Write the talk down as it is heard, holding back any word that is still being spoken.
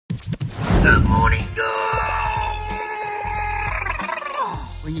Good morning, girl.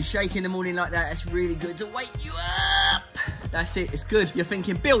 When you shake in the morning like that, it's really good to wake you up. That's it, it's good. You're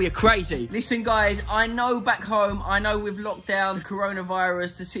thinking, Bill, you're crazy. Listen, guys, I know back home, I know with lockdown, the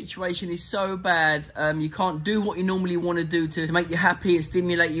coronavirus, the situation is so bad. You can't do what you normally want to do to make you happy and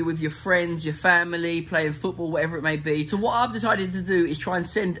stimulate you with your friends, your family, playing football, whatever it may be. So what I've decided to do is try and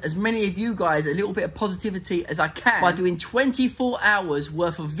send as many of you guys a little bit of positivity as I can by doing 24 hours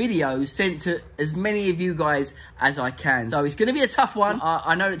worth of videos sent to as many of you guys as I can. So it's going to be a tough one.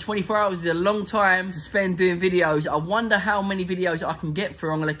 I know that 24 hours is a long time to spend doing videos. I wonder how many videos I can get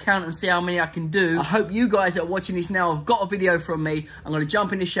through. I'm going to count and see how many I can do. I hope you guys that are watching this now have got a video from me. I'm going to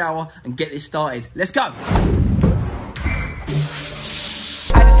jump in the shower and get this started. Let's go. I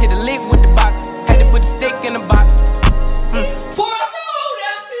just hit a lick with the box, had to put the stick in the box.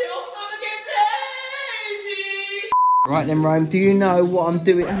 Right then, Rome, do you know what I'm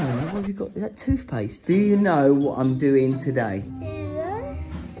doing? Oh, what have you got? Is that toothpaste? Do you know what I'm doing today?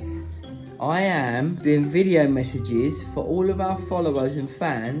 I am doing video messages for all of our followers and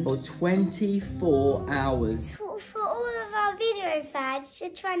fans for 24 hours. For all of our video fans, you're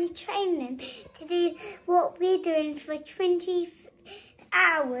trying to train them to do what we're doing for 20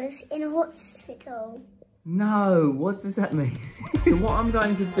 hours in a hospital. No, what does that mean? So what I'm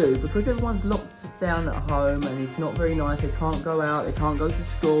going to do, because everyone's locked down at home and it's not very nice, they can't go out, they can't go to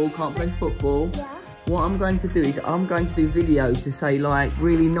school, can't play football. Yeah. What I'm going to do is I'm going to do videos to say like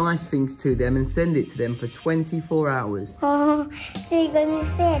really nice things to them and send it to them for 24 hours. Oh, so you're going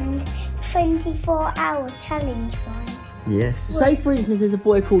to send 24-hour challenge one? Yes. What? Say for instance there's a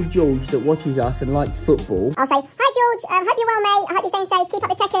boy called George that watches us and likes football. I'll say, hi George, hope you're well mate, I hope you're staying safe, keep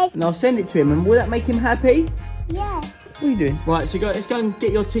up the techers. And I'll send it to him, and will that make him happy? Yeah. What are you doing? Right, so let's go and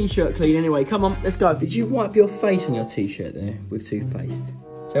get your t-shirt clean anyway. Come on, let's go. Did you wipe your face on your t-shirt there with toothpaste?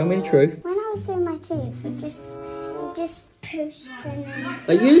 Tell me the truth. When I was doing my teeth, it just pushed and then...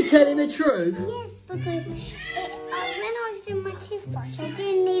 Are you telling the truth? Yes, because when I was doing my toothbrush, I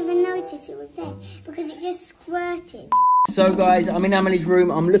didn't even notice it was there because it just squirted. So guys, I'm in Amelie's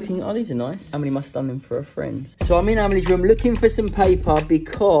room. I'm looking, oh, these are nice. Amelie must have done them for her friends. So I'm in Amelie's room looking for some paper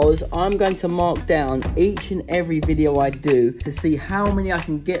because I'm going to mark down each and every video I do to see how many I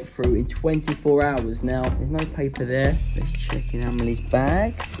can get through in 24 hours. Now, there's no paper there. Let's check in Amelie's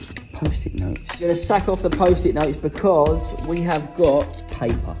bag. Post-it notes. I'm going to sack off the post-it notes because we have got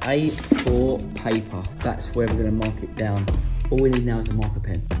paper. A4 paper. That's where we're going to mark it down. All we need now is a marker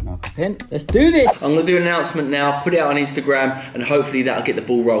pen. Marker pen. Let's do this. I'm going to do an announcement now, put it out on Instagram, and hopefully that'll get the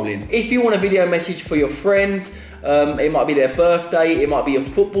ball rolling. If you want a video message for your friends, it might be their birthday, it might be a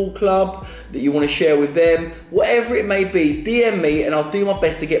football club that you want to share with them, whatever it may be, DM me and I'll do my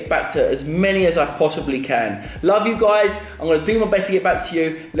best to get back to as many as I possibly can. Love you guys. I'm going to do my best to get back to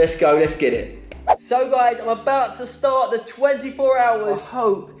you. Let's go. Let's get it. So guys, I'm about to start the 24 hours. I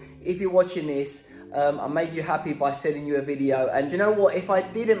hope if you're watching this, I made you happy by sending you a video. And you know what, if I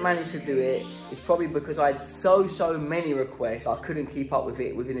didn't manage to do it, it's probably because I had so many requests I couldn't keep up with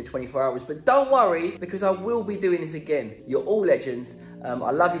it within the 24 hours. But don't worry, because I will be doing this again. You're all legends.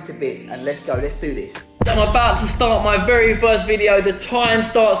 I love you to bits, and let's go, let's do this. I'm about to start my very first video. The time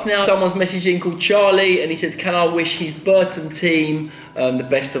starts now. Someone's messaging called Charlie, and he says, can I wish his Burton team the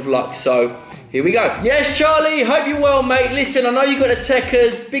best of luck? So here we go. Yes, Charlie, hope you're well, mate. Listen, I know you got the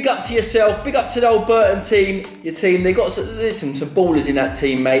Techers. Big up to yourself. Big up to the old Burton team. Your team, they got some ballers in that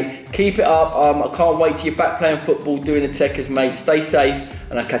team, mate. Keep it up. I can't wait till you're back playing football, doing the Techers, mate. Stay safe,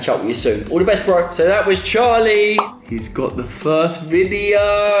 and I'll catch up with you soon. All the best, bro. So that was Charlie. He's got the first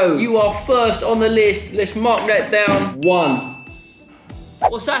video. You are first on the list. Let's mark that down. 1.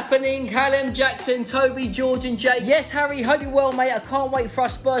 What's happening? Callum, Jackson, Toby, George and Jake. Yes, Harry, hope you're well, mate. I can't wait for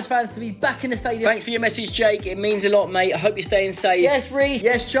us Spurs fans to be back in the stadium. Thanks for your message, Jake. It means a lot, mate. I hope you're staying safe. Yes, Reese.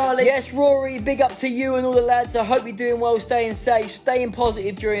 Yes, Charlie. Yes, Rory. Big up to you and all the lads. I hope you're doing well, staying safe, staying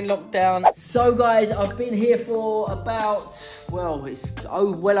positive during lockdown. So, guys, I've been here for about, well, it's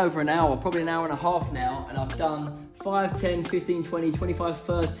well over an hour, probably an hour and a half now, and I've done 5, 10, 15, 20, 25,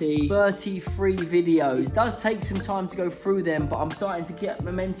 30, 33 videos. It does take some time to go through them, but I'm starting to get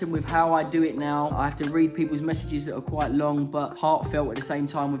momentum with how I do it now. I have to read people's messages that are quite long, but heartfelt at the same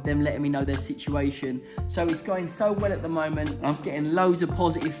time, with them letting me know their situation. So it's going so well at the moment. I'm getting loads of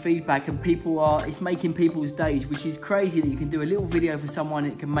positive feedback, and it's making people's days, which is crazy that you can do a little video for someone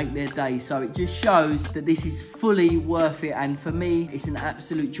and it can make their day. So it just shows that this is fully worth it. And for me, it's an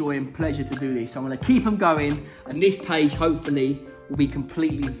absolute joy and pleasure to do this. So I'm gonna keep them going. And this page, hopefully, will be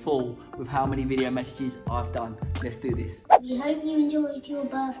completely full with how many video messages I've done. Let's do this. We hope you enjoyed your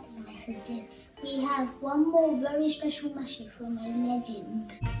birthday messages. We have one more very special message from a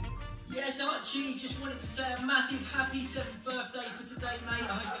legend. Yes, Archie, just wanted to say a massive happy 7th birthday for today, mate.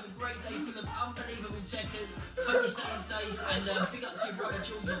 I hope you have a great day full of unbelievable techers. Hope you're staying safe, and big up to your brother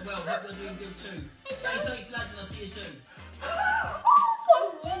George as well. Hope you're doing good too. Stay safe, lads, and I'll see you soon.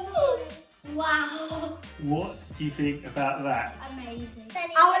 Wow. What do you think about that? Amazing.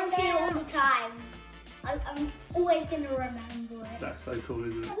 I want to see it all the time. I'm always going to remember it. That's so cool,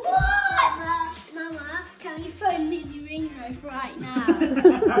 isn't it? What? Mama, can you phone me Wingrove right now?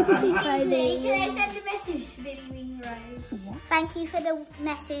 Can I send a message to Billy Wingrove? Thank you for the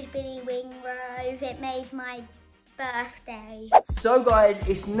message, Billy Wingrove. It made my birthday. So guys,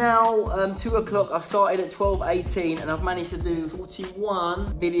 it's now 2 o'clock. I started at 12:18 and I've managed to do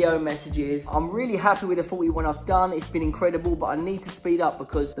 41 video messages. I'm really happy with the 41 I've done. It's been incredible, but I need to speed up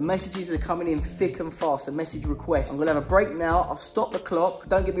because the messages are coming in thick and fast, the message requests. I'm gonna have a break now. I've stopped the clock.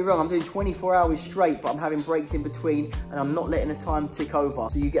 Don't get me wrong, I'm doing 24 hours straight, but I'm having breaks in between and I'm not letting the time tick over.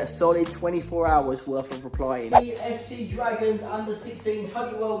 So you get a solid 24 hours worth of replying. The FC Dragons under 16s, hope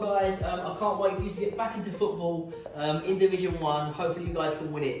you're well guys. I can't wait for you to get back into football. In Division 1, hopefully you guys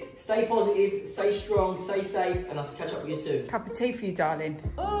can win it. Stay positive, stay strong, stay safe, and I'll catch up with you soon. Cup of tea for you, darling.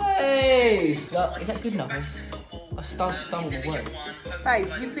 Hey! Is that good enough? I've done all the work.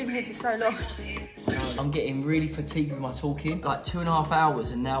 Babe, you've been here for so long. I'm getting really fatigued with my talking. Like 2.5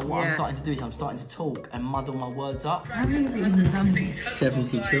 hours, and now what I'm starting to do is I'm starting to talk and muddle my words up. How many have you done?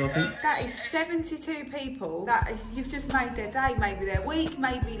 72, I think. That is 72 people. You've just made their day, maybe their week,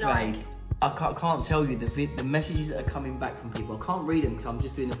 maybe like... I can't tell you the messages that are coming back from people. I can't read them because I'm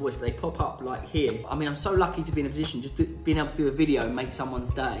just doing the voice, but they pop up like here. I mean, I'm so lucky to be in a position being able to do a video and make someone's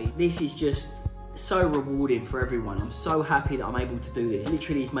day. This is just so rewarding for everyone. I'm so happy that I'm able to do this.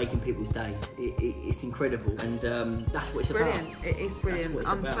 Literally, it's making people's days. It's incredible, and that's what it's about. It is brilliant.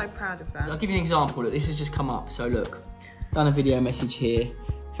 I'm so proud of that. I'll give you an example. Look, this has just come up. So look, done a video message here.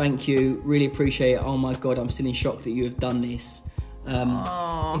 Thank you, really appreciate it. Oh my God, I'm still in shock that you have done this.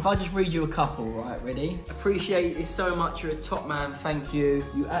 If I just read you a couple, right, ready? Appreciate it so much, you're a top man, thank you.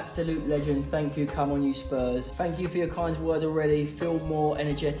 You absolute legend, thank you, come on you Spurs. Thank you for your kind word already, feel more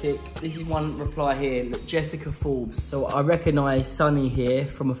energetic. This is one reply here, look, Jessica Forbes. So I recognise Sunny here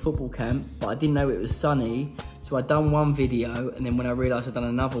from a football camp, but I didn't know it was Sunny. So I done one video, and then when I realised I'd done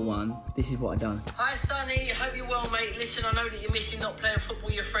another one, this is what I done. Hi Sonny, hope you're well mate. Listen, I know that you're missing not playing football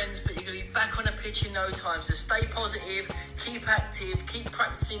with your friends, but you're going to be back on the pitch in no time. So stay positive, keep active, keep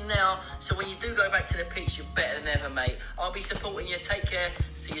practising now, so when you do go back to the pitch, you're better than ever mate. I'll be supporting you, take care,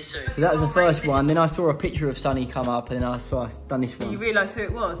 see you soon. So that was the first one, then I saw a picture of Sonny come up, and then I done this one. You realised who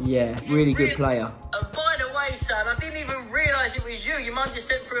it was? Yeah, really good player. And by the way, son, I didn't even realise it was you. Your mum just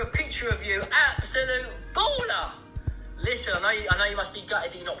sent through a picture of you. Absolute baller. Listen, I know you must be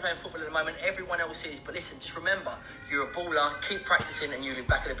gutted that you're not playing football at the moment. Everyone else is. But listen, just remember, you're a baller. Keep practising and you'll be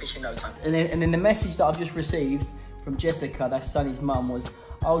back at the pitch in no time. And then the message that I've just received from Jessica, that's Sonny's mum, was,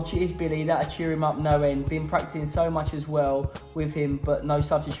 oh, cheers, Billy. That'll cheer him up no end. Been practising so much as well with him, but no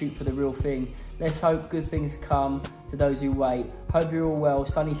substitute for the real thing. Let's hope good things come to those who wait. Hope you're all well.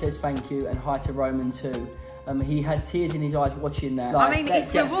 Sonny says thank you, and hi to Roman too. He had tears in his eyes watching that. Like, I mean,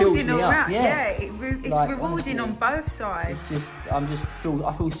 it's rewarding all round. Yeah, it's like, rewarding honestly, on both sides. It's just,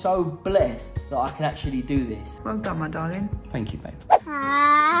 I feel so blessed that I can actually do this. Well done, my darling. Thank you, babe.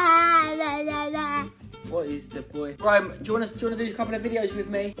 What is the boy? Right, do you want to do a couple of videos with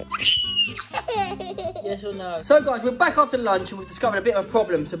me? Yes or no? So guys, we're back after lunch and we've discovered a bit of a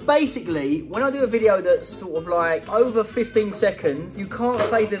problem. So basically, when I do a video that's sort of like over 15 seconds, you can't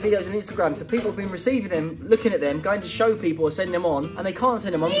save the videos on Instagram. So people have been receiving them, looking at them, going to show people or send them on, and they can't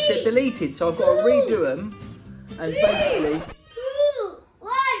send them on because they're deleted. So I've got to redo them. And basically... 2,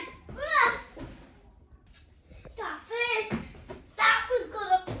 1, that was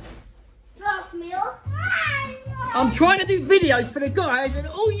gonna pass me off. I'm trying to do videos for the guys, and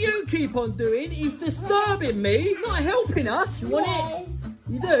all you keep on doing is disturbing me, not helping us. You want it?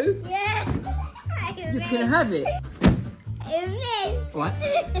 You do? Yeah. You can have it.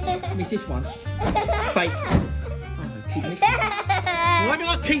 Right. Miss this one. Fake. Oh, I keep missing. Why do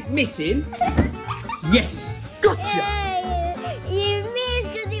I keep missing? Yes. Gotcha. You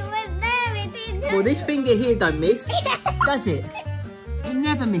missed because it went there. It didn't. Well, this finger here don't miss, does it? It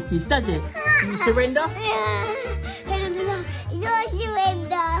never misses, does it? You surrender? Your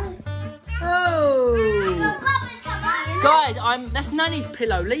surrender. Oh. Guys, that's Nanny's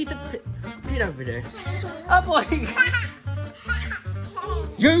pillow. Leave the get over there. Oh boy.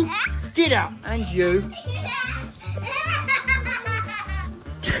 You get out, and you.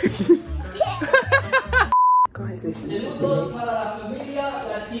 Guys, listen to Billy.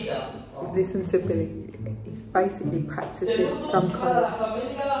 Listen to Billy. He's basically practicing some kind of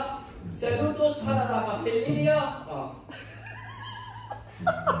familia. Oh.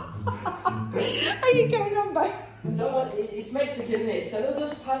 Are you going on, babe? It's Mexican, isn't it?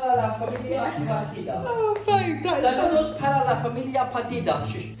 Saludos para la familia partida. Oh, babe, that's Saludos para la familia partida.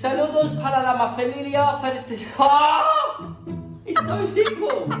 Saludos para la familia partida. Oh! It's so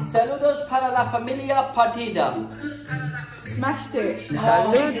simple. Saludos para la familia partida. smashed it.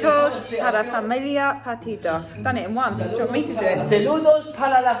 Saludos para familia partida. Done it in one. Do you want me to do it? Saludos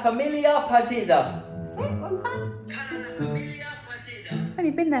para la familia partida.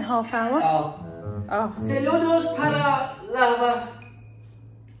 Only been there half hour. Oh. Saludos para la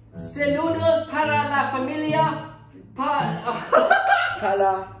familia para la familia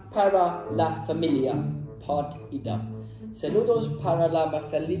partida. Saludos para la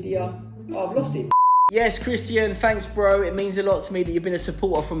familia. Oh, I've lost it. Yes, Christian, thanks, bro. It means a lot to me that you've been a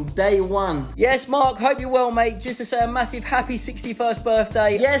supporter from day one. Yes, Mark, hope you're well, mate. Just to say a massive happy 61st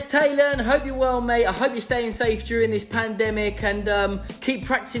birthday. Yes, Taylor, hope you're well, mate. I hope you're staying safe during this pandemic and keep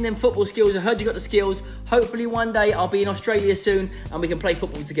practicing them football skills. I heard you got the skills. Hopefully one day I'll be in Australia soon and we can play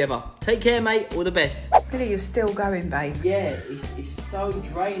football together. Take care, mate. All the best. Billy, you're still going, babe. Yeah, it's so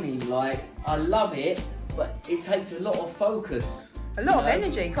draining. Like, I love it, but it takes a lot of focus. A lot of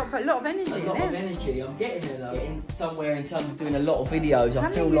energy. You've got to put a lot of energy in there. A lot of energy. I'm getting there though. Getting somewhere in terms of doing a lot of videos. How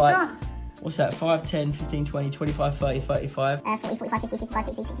I feel many like... have you done? What's that? 5, 10, 15, 20, 25, 30, 35. 40, 45, 50, 55,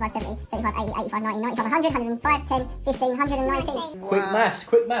 60, 65, 70, 75, 80, 85, 90, 95, 100, 105, 10, 15, 119. Quick maths,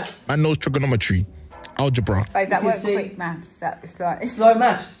 quick maths. I know trigonometry, algebra. Babe, that You weren't see- quick maths. That was like... Slow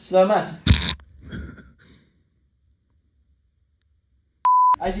maths, slow maths.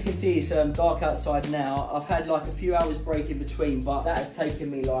 As you can see, it's dark outside now. I've had like a few hours break in between, but that has taken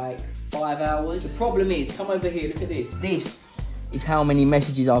me like 5 hours. The problem is, come over here, look at this. This is how many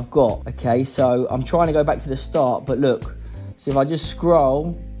messages I've got, okay? So I'm trying to go back to the start, but look. So if I just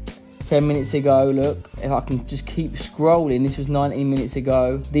scroll, 10 minutes ago, look. If I can just keep scrolling, this was 19 minutes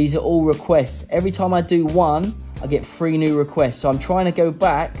ago. These are all requests. Every time I do one, I get 3 new requests. So I'm trying to go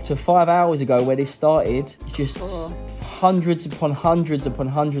back to 5 hours ago where this started. It's just hundreds upon hundreds upon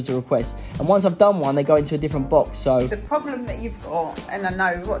hundreds of requests. And once I've done one, they go into a different box, so... The problem that you've got, and I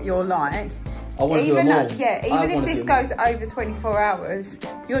know what you're like, I want to do them all. even if this goes over 24 hours,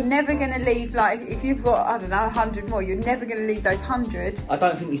 you're never going to leave, like, if you've got, I don't know, 100 more, you're never going to leave those 100. I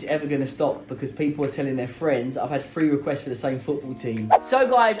don't think it's ever going to stop because people are telling their friends. I've had 3 requests for the same football team. So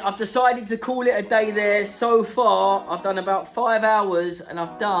guys, I've decided to call it a day there. So far, I've done about 5 hours and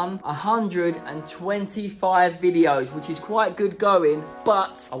I've done 125 videos, which is quite good going,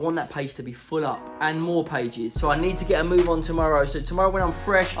 but I want that page to be full up and more pages. So I need to get a move on tomorrow. So tomorrow when I'm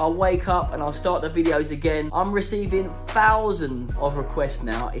fresh, I'll wake up and I'll start the videos again. I'm receiving thousands of requests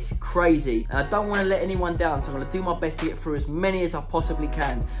now. It's crazy. And I don't want to let anyone down, so I'm going to do my best to get through as many as I possibly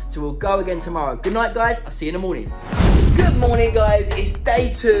can. So we'll go again tomorrow. Good night, guys. I'll see you in the morning. Good morning, guys. It's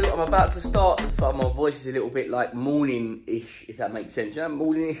day 2. I'm about to start. My voice is a little bit like morning-ish, if that makes sense. You know,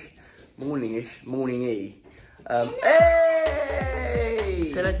 morning-ish, morning-y. Hey!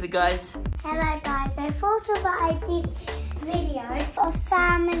 Say hello to the guys. Hello guys, I thought of I did video of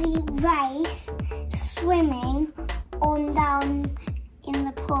family race swimming on down in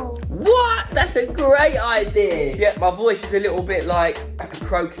the pool. What? That's a great idea. Yeah, my voice is a little bit like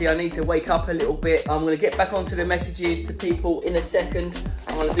croaky. I need to wake up a little bit. I'm going to get back onto the messages to people in a second.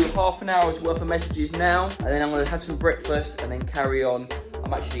 I'm going to do half an hour's worth of messages now, and then I'm going to have some breakfast and then carry on.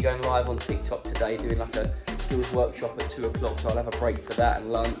 I'm actually going live on TikTok today doing like a skills workshop at 2 o'clock, so I'll have a break for that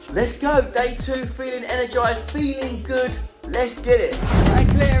and lunch. Let's go. Day 2, feeling energized, feeling good. Let's get it. Hi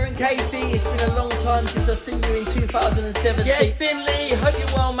Claire and Casey, it's been a long time since I've seen you in 2017. Yes, Finley, hope you're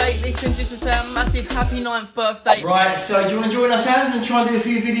well, mate. Listen, just to say a massive happy 9th birthday. Right, so do you want to join us, Hans, and try and do a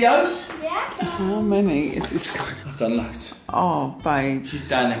few videos? Yeah. How many is this guy? I've done loads. Oh, babe. She's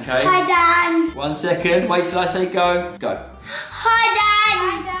Dan, okay? Hi Dan. 1 second, wait till I say go. Go. Hi Dan.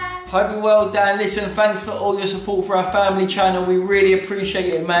 Hi Dan. Hope you're well, Dan. Listen, thanks for all your support for our family channel. We really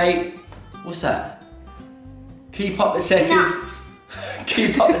appreciate it, mate. What's that? Keep up the techers.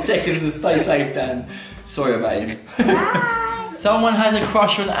 Keep up the techers and stay safe, Dan. Sorry about him. Someone has a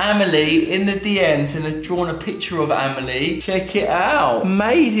crush on Amelie in the DMs and has drawn a picture of Amelie. Check it out.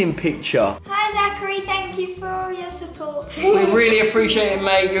 Amazing picture. Hi Zachary, thank you for all your support. We really appreciate it,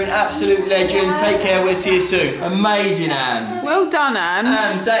 mate. You're an absolute legend. Take care. We'll see you soon. Amazing, Ams. Well done, Ams.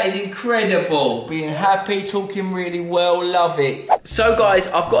 Ams, that is incredible. Being happy, talking really well. Love it. So, guys,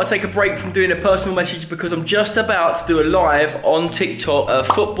 I've got to take a break from doing a personal message because I'm just about to do a live on TikTok, a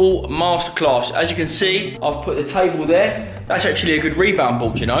football masterclass. As you can see, I've put the table there. That's actually a good rebound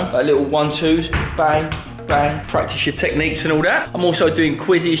ball, you know. Like little 1-2s, bang, bang, practice your techniques and all that. I'm also doing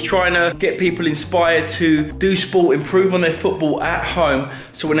quizzes, trying to get people inspired to do sport, improve on their football at home,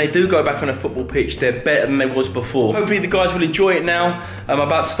 so when they do go back on a football pitch, they're better than they was before. Hopefully the guys will enjoy it now. I'm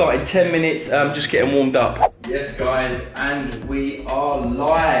about to start in 10 minutes, just getting warmed up. Yes guys, and we are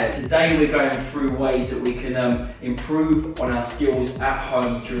live. Today we're going through ways that we can improve on our skills at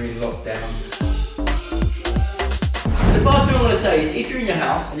home during lockdown. The first thing I want to say is, if you're in your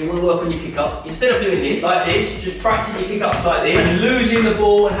house and you want to work on your pickups, instead of doing this, like this, just practicing your pickups like this, and losing the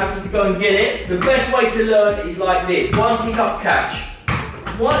ball and having to go and get it, the best way to learn is like this. One pickup catch.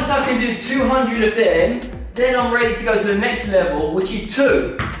 Once I can do 200 of them, then I'm ready to go to the next level, which is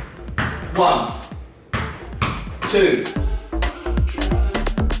 2. 1, 2.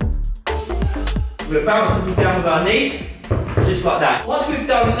 We're going to bounce the ball down with our knee, just like that. Once we've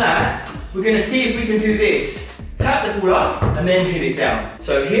done that, we're going to see if we can do this. Tap the ball up and then hit it down.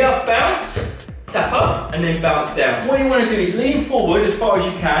 So here, bounce, tap up and then bounce down. What you want to do is lean forward as far as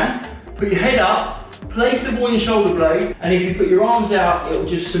you can, put your head up, place the ball in your shoulder blade, and if you put your arms out, it will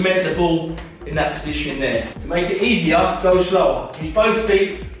just cement the ball in that position there. To make it easier, go slower. Use both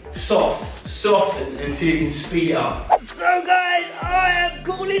feet, soft, and see if you can speed it up. So guys, I am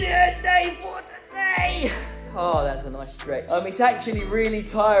calling it a day for today. Oh, that's a nice stretch. It's actually really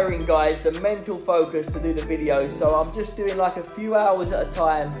tiring, guys, the mental focus to do the video. So I'm just doing like a few hours at a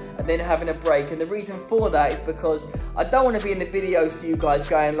time and then having a break. And the reason for that is because I don't want to be in the videos to you guys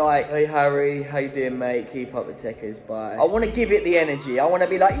going like, hey Harry, how you doing, mate? Keep up the techers, bye. I want to give it the energy. I want to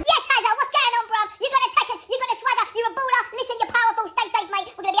be like, Yes, Hazard, what's going on, bruv? You got attackers, you got a swagger, you a baller. Listen, you're powerful. Stay safe,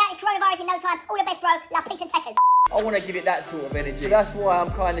 mate. We're going to be out of this coronavirus in no time. All the best, bro. Love, peace and techers. I want to give it that sort of energy. That's why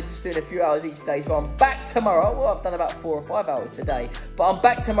I'm kind of just doing a few hours each day. So I'm back tomorrow. Well, I've done about 4 or 5 hours today, but I'm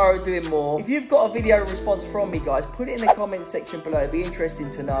back tomorrow doing more. If you've got a video response from me, guys, put it in the comment section below. It'd be interesting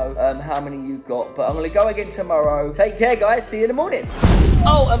to know how many you got. But I'm going to go again tomorrow. Take care, guys. See you in the morning.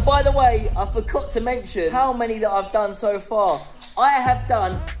 Oh, and by the way, I forgot to mention how many that I've done so far. I have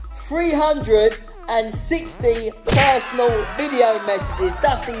done 360 personal video messages.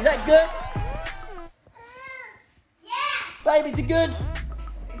 Dusty, is that good? Baby, is it good?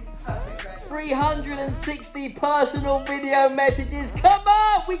 It's perfect, right? 360 personal video messages. Come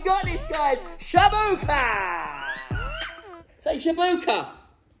on, we got this, guys. Shabuka! Say shabuka.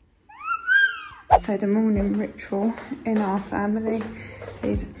 So the morning ritual in our family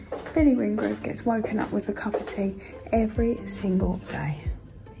is Billy Wingrove gets woken up with a cup of tea every single day.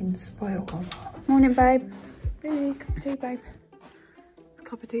 In spoiled one. Morning, babe. Billy, cup of tea, babe. A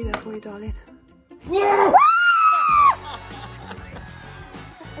cup of tea there for you, darling. Yeah.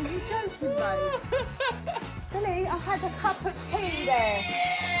 Are you joking, babe? Billy, I had a cup of tea there.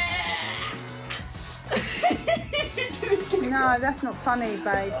 No, that's not funny,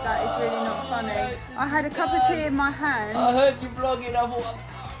 babe. That is really not funny. I had a cup of tea in my hand. I heard you vlogging. I thought,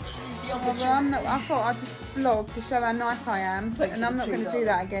 this is the opportunity. I thought I'd just vlog to show how nice I am. And I'm not going to do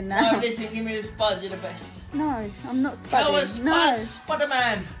that again now. No, listen, give me the spud. You're the best. No, I'm not spudding. No,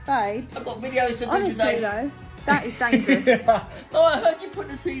 Spudderman. Babe. I've got videos to do honestly, today. Though, that is dangerous. No, I heard you put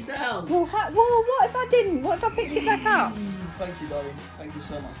the tea down. Well, what if I didn't? What if I picked it back up? Thank you, darling. Thank you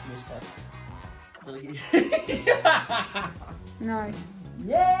so much for this stuff. No.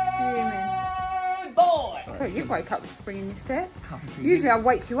 Yeah, boy. Oh, you wake up springing your step. Usually I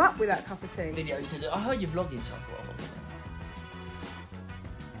wake you up with that cup of tea. Videos to do. I heard you vlogging, so I thought I'll vlog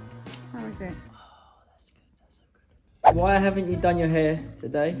it. How is it? Why haven't you done your hair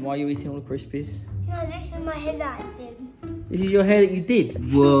today? Why are you eating all the Crispies? No, this is my hair that I did. This is your hair that you did?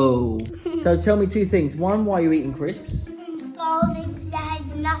 Whoa. So tell me 2 things. 1, why are you eating crisps? Starving because I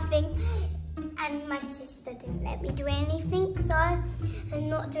had nothing and my sister didn't let me do anything, so I'm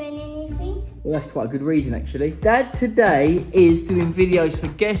not doing anything. Well, that's quite a good reason, actually. Dad today is doing videos for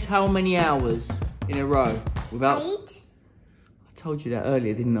guess how many hours in a row? Without... 8. I told you that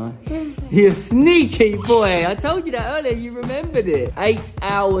earlier, didn't I? You sneaky boy. I told you that earlier. You remembered it. 8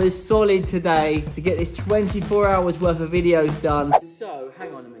 hours solid today to get this 24 hours worth of videos done. So,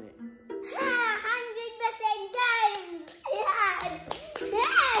 hang on a minute.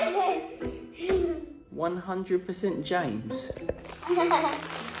 100% James.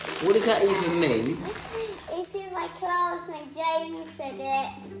 What does that even mean? It's in my classmate, James said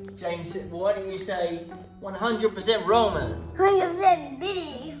it. James said, why didn't you say 100% Roman? 100%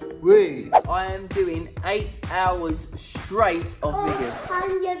 Billy. Wait, I am doing 8 hours straight of videos.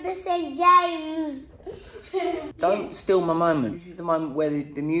 100% James. Don't steal my moment. This is the moment where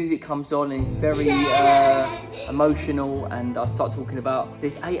the music comes on and it's very emotional, and I start talking about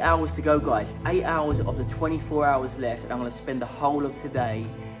there's 8 hours to go, guys. 8 hours of the 24 hours left, and I'm going to spend the whole of today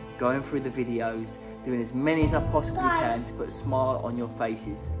going through the videos, doing as many as I possibly can to put a smile on your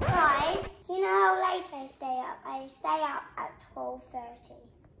faces. Guys, do you know how late I stay up? I stay up at 12:30.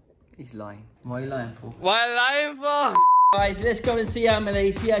 He's lying. What are you lying for? What are you lying for? Guys, let's go and see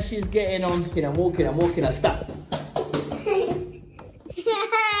Emily, see how she's getting on. I'm walking, stop.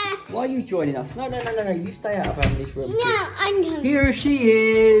 Why are you joining us? No, you stay out of Emily's room. No, I'm going. Here she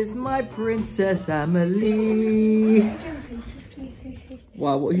is, my princess Emily.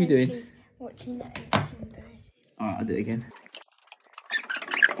 Wow, what are you doing? Watching that. Alright, I'll do it again.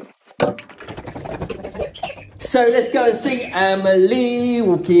 So let's go and see Emily.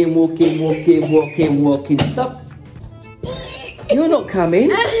 Walking. Stop. You're not coming.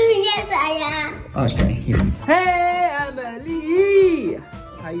 Yes, I am. Okay, here. Hey, Emily.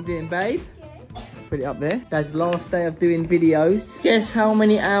 How you doing, babe? Put it up there. Dad's last day of doing videos. Guess how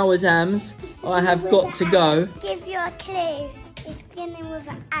many hours, Ams, I have got to go? Give you a clue. It's beginning with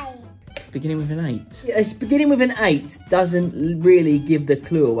an 8. Beginning with an 8. Yeah, it's beginning with an 8 doesn't really give the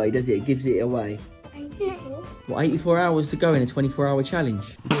clue away, does it? It gives it away. No. What, 84 hours to go in a 24-hour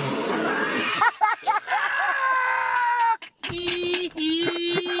challenge?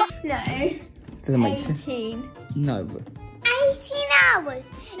 No. Doesn't make sense. 18. No. 18 hours?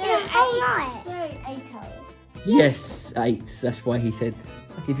 No, in a whole night? No, 8 hours. Yes, 8. That's why he said.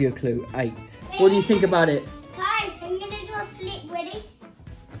 I'll give you a clue. 8. What do you think about it? Guys, I'm going to do a flip. Ready?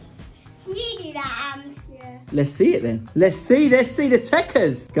 Can you do that, Ams? Yeah. Let's see it then. Let's see the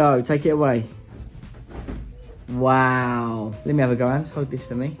techers. Go, take it away. Wow. Let me have a go, Ams. Hold this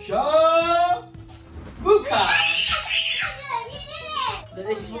for me. Show! Buka! So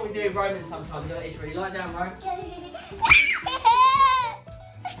this is what we do with Roman sometimes. You know, it's really light down, Roman.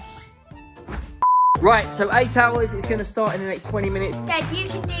 Right, so 8 hours. It's going to start in the next 20 minutes. Dad, you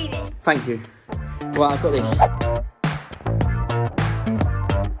can do this. Thank you. Right, I've got this.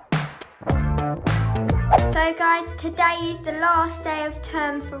 So guys, today is the last day of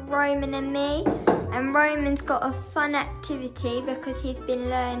term for Roman and me. And Roman's got a fun activity because he's been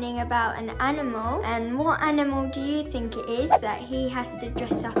learning about an animal. And what animal do you think it is that he has to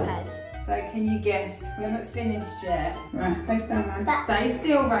dress up as? So can you guess? We haven't finished yet. Right, face down, man. Stay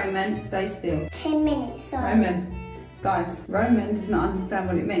still, Roman. Stay still. 10 minutes, sorry. Roman. Guys, Roman does not understand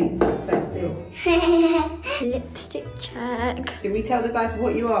what it means to stay still. Lipstick check. Did we tell the guys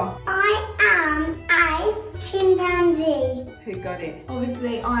what you are? I am a chimpanzee. Who got it?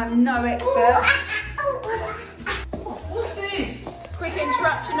 Obviously, I am no expert. What's this? Quick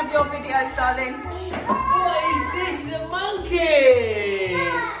interruption of your videos, darling. What is this? It's a monkey!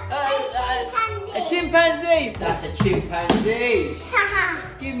 A chimpanzee! That's a chimpanzee!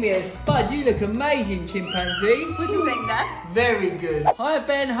 Give me a spud, you look amazing, chimpanzee. What do you think, Dad? Very good. Hi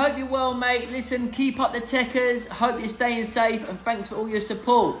Ben, hope you're well, mate. Listen, keep up the techers, hope you're staying safe, and thanks for all your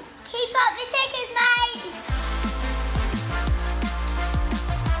support. Keep up the tickers, mate.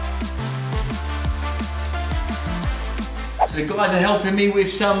 So the guys are helping me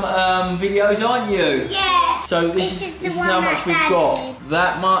with some videos, aren't you? Yeah. So this is how much we've got.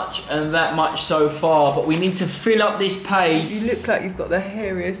 That much and that much so far, but we need to fill up this page. You look like you've got the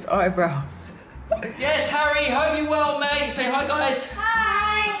hairiest eyebrows. Yes, Harry, hope you're well, mate. Say hi, guys.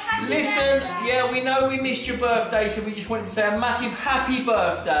 Hi. Listen, yeah, we know we missed your birthday, so we just wanted to say a massive happy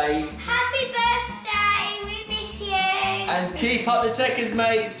birthday. Happy birthday. We miss you. And keep up the techers,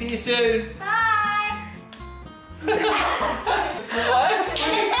 mate. See you soon. Bye. What?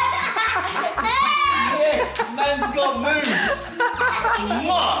 Yes, man's got moves.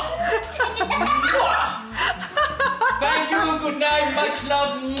 Mwah. Mwah. Thank you, good night, much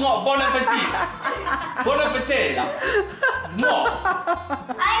love. Mwah. Bon appetit. Bon appetit. Mwah.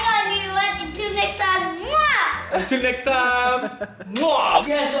 I got a new one. Until next time. Mwah. Until next time. Mwah.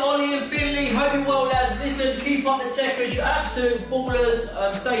 Yes, Ollie and Finley, hope you're well, lads. Listen, keep up the techers. You're absolute ballers.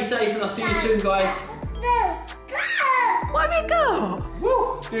 Stay safe, and I'll see you soon, guys. What have you got?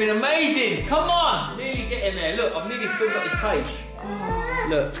 Woo! Doing amazing. Come on. Nearly getting there. Look, I've nearly filled up this page.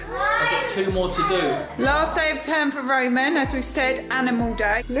 Look, I've got 2 more to do. Last day of term for Roman, as we've said, Animal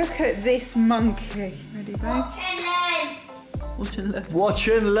Day. Look at this monkey. Ready, babe? Watch and learn. Watch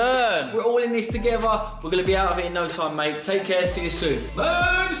and learn. We're all in this together. We're going to be out of it in no time, mate. Take care. See you soon.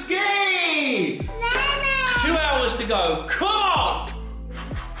 Boom ski! 2 hours to go. Come on!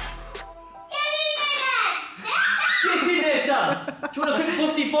 Get in there, son. Do you want a quick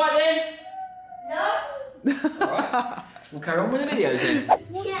postie fight then? No. Alright. We'll carry on with the videos then.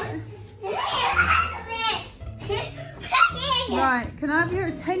 Right, can I have your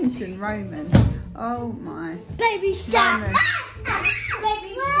attention, Roman? Oh my. Baby shark. Roman. Baby shark.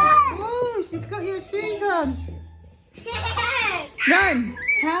 Oh, she's got your shoes on. Rome,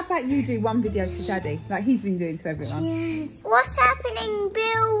 how about you do one video to Daddy, like he's been doing to everyone? Yes. What's happening,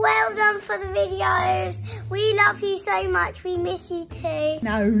 Bill? Well done for the videos. We love you so much. We miss you too.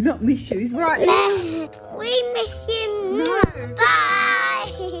 No, not miss you. He's right. We miss you. No.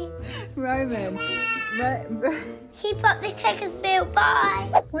 Bye. Roman. Keep up the takers, Bill.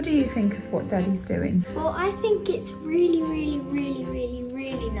 Bye. What do you think of what Daddy's doing? Well, I think it's really, really, really, really,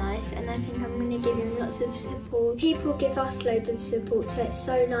 really nice, and I think I'm going to give him lots of support. People give us loads of support, so it's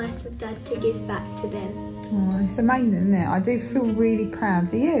so nice of Dad to give back to them. Oh, it's amazing, isn't it? I do feel really proud.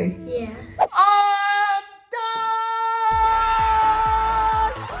 Do you? Yeah. I'm done!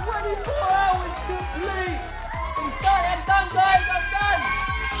 24 hours complete! It's done, I'm done, guys, I'm done!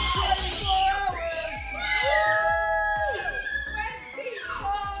 24 hours!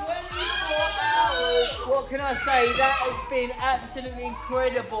 24 hours! What can I say? That has been absolutely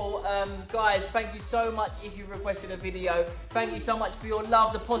incredible. Guys, thank you so much if you requested a video. Thank you so much for your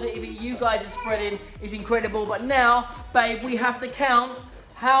love. The positivity you guys are spreading is incredible. But now, babe, we have to count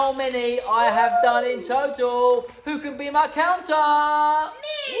how many I have done in total. Who can be my counter?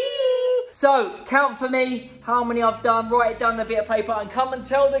 Me! So, count for me how many I've done, write it down on a bit of paper, and come and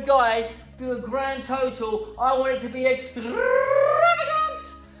tell the guys, do a grand total. I want it to be extravagant.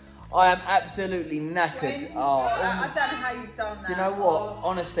 I am absolutely knackered. I don't know how you've done that. Do you know what?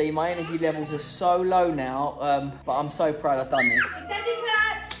 Honestly, my energy levels are so low now, but I'm so proud I've done this.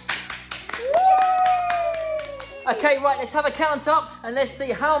 Okay, right, let's have a count up and let's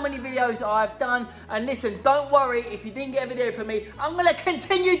see how many videos I've done. And listen, don't worry if you didn't get a video from me. I'm going to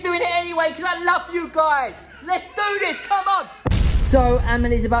continue doing it anyway because I love you guys. Let's do this, come on. So,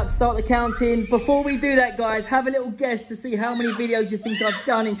 Amelie's about to start the counting. Before we do that, guys, have a little guess to see how many videos you think I've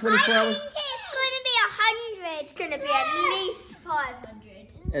done in 24 hours. I think it's going to be 100. It's going to be at least 500.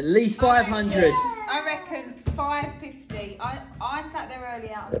 At least 500. I reckon 550. I sat there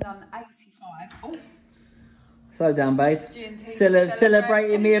earlier and done 85. Oh. Slow down, babe. G&T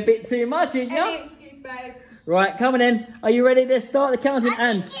Celebrating me a bit too much, ain't ya? Any excuse, babe. Right, coming in. Are you ready to start the counting?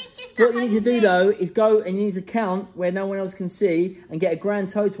 And what you need to do, though, is go and you need to count where no one else can see and get a grand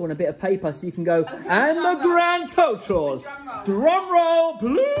total on a bit of paper so you can go, okay, and the grand total. Drum roll,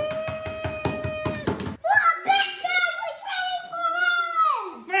 please.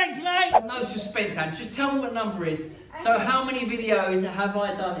 Thanks, mate. No suspense, Anne. Just tell me what number is. Okay. So how many videos have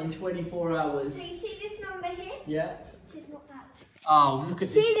I done in 24 hours? So you see this number here? Yeah. It is not that. Oh, look at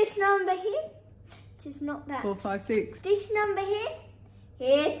this. See this number here? It is not that. 4, 5, 6. This number here?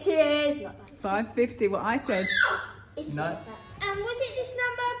 It is not that. 550, what I said. It's No. not that. And was it this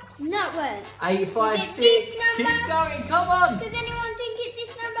number? No, it weren't. 8, 5, Is it 6. this Keep number? going, come on. Does anyone think it's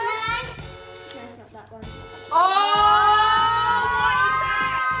this number? No. No, it's not that one. Oh!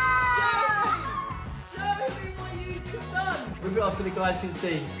 Show me what you just done. Move it off so the guys can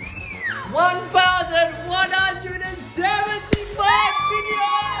see. 1,175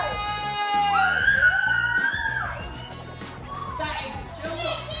 videos! That is a jump.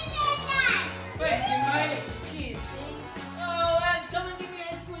 Thank you, mate. Cheers. Oh, Ange, come and give me a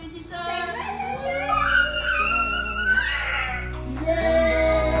squeezy done.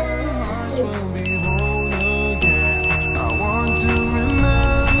 Hearts will be whole again. I want to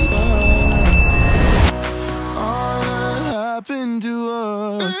remember all that happened to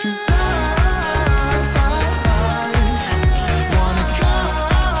us. 'Cause